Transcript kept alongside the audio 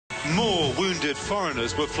More wounded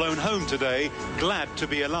foreigners were flown home today, glad to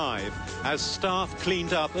be alive, as staff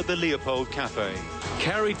cleaned up at the Leopold Cafe.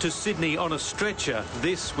 Carried to Sydney on a stretcher,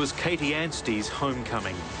 this was Katie Anstey's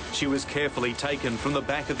homecoming. She was carefully taken from the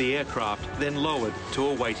back of the aircraft, then lowered to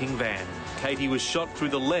a waiting van. Katie was shot through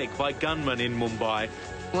the leg by gunmen in Mumbai.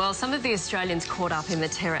 Well, some of the Australians caught up in the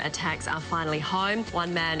terror attacks are finally home.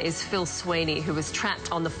 One man is Phil Sweeney, who was trapped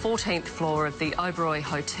on the 14th floor of the Oberoi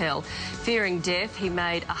Hotel. Fearing death, he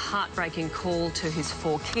made a heartbreaking call to his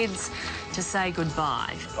 4 kids to say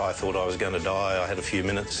goodbye. I thought I was going to die. I had a few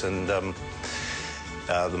minutes, and the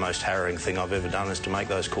most harrowing thing I've ever done is to make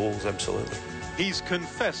those calls, absolutely. He's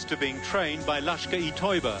confessed to being trained by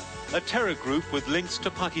Lashkar-e-Toiba, a terror group with links to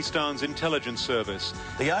Pakistan's intelligence service.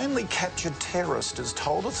 The only captured terrorist has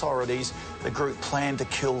told authorities the group planned to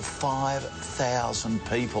kill 5,000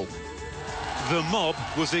 people. The mob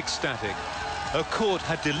was ecstatic. A court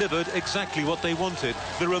had delivered exactly what they wanted,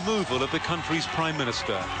 the removal of the country's Prime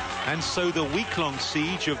Minister. And so the week-long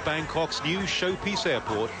siege of Bangkok's new showpiece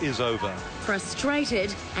airport is over.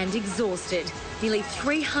 Frustrated and exhausted, nearly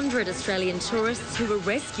 300 Australian tourists who were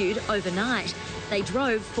rescued overnight. They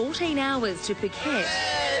drove 14 hours to Phuket.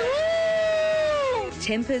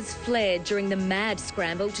 Tempers flared during the mad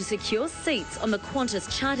scramble to secure seats on the Qantas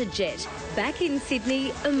charter jet. Back in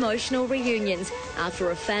Sydney, emotional reunions after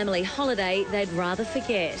a family holiday they'd rather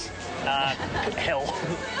forget. Hell.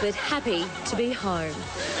 But happy to be home.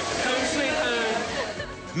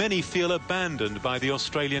 Many feel abandoned by the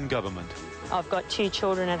Australian government. I've got 2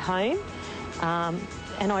 children at home,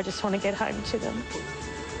 and I just want to get home to them.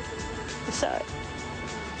 So...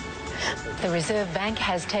 The Reserve Bank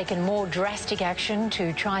has taken more drastic action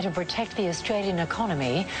to try to protect the Australian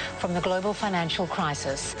economy from the global financial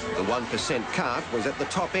crisis. The 1% cut was at the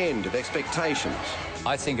top end of expectations.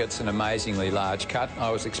 I think it's an amazingly large cut. I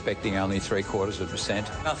was expecting only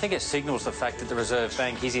 0.75%. I think it signals the fact that the Reserve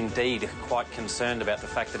Bank is indeed quite concerned about the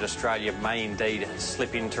fact that Australia may indeed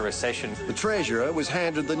slip into recession. The Treasurer was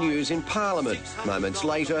handed the news in Parliament. Moments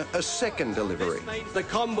later, a second delivery. The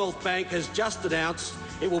Commonwealth Bank has just announced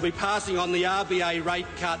it will be passing on the RBA rate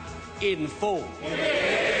cut in full.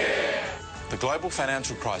 The global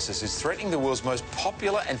financial crisis is threatening the world's most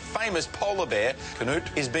popular and famous polar bear. Canute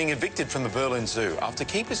is being evicted from the Berlin Zoo after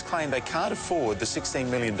keepers claim they can't afford the $16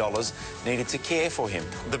 million needed to care for him.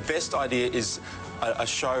 The best idea is a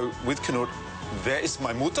show with Canute, Wer ist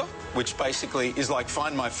meine Mutter, which basically is like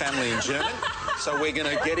Find My Family in German. So we're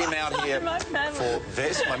going to get him out here for Wer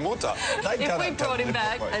ist meine Mutter. If we brought him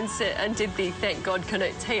back and did the Thank God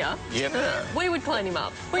Canute's here, we would clean him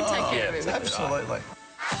up. We'd take care of him. Absolutely.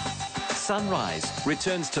 Sunrise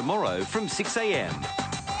returns tomorrow from 6 a.m.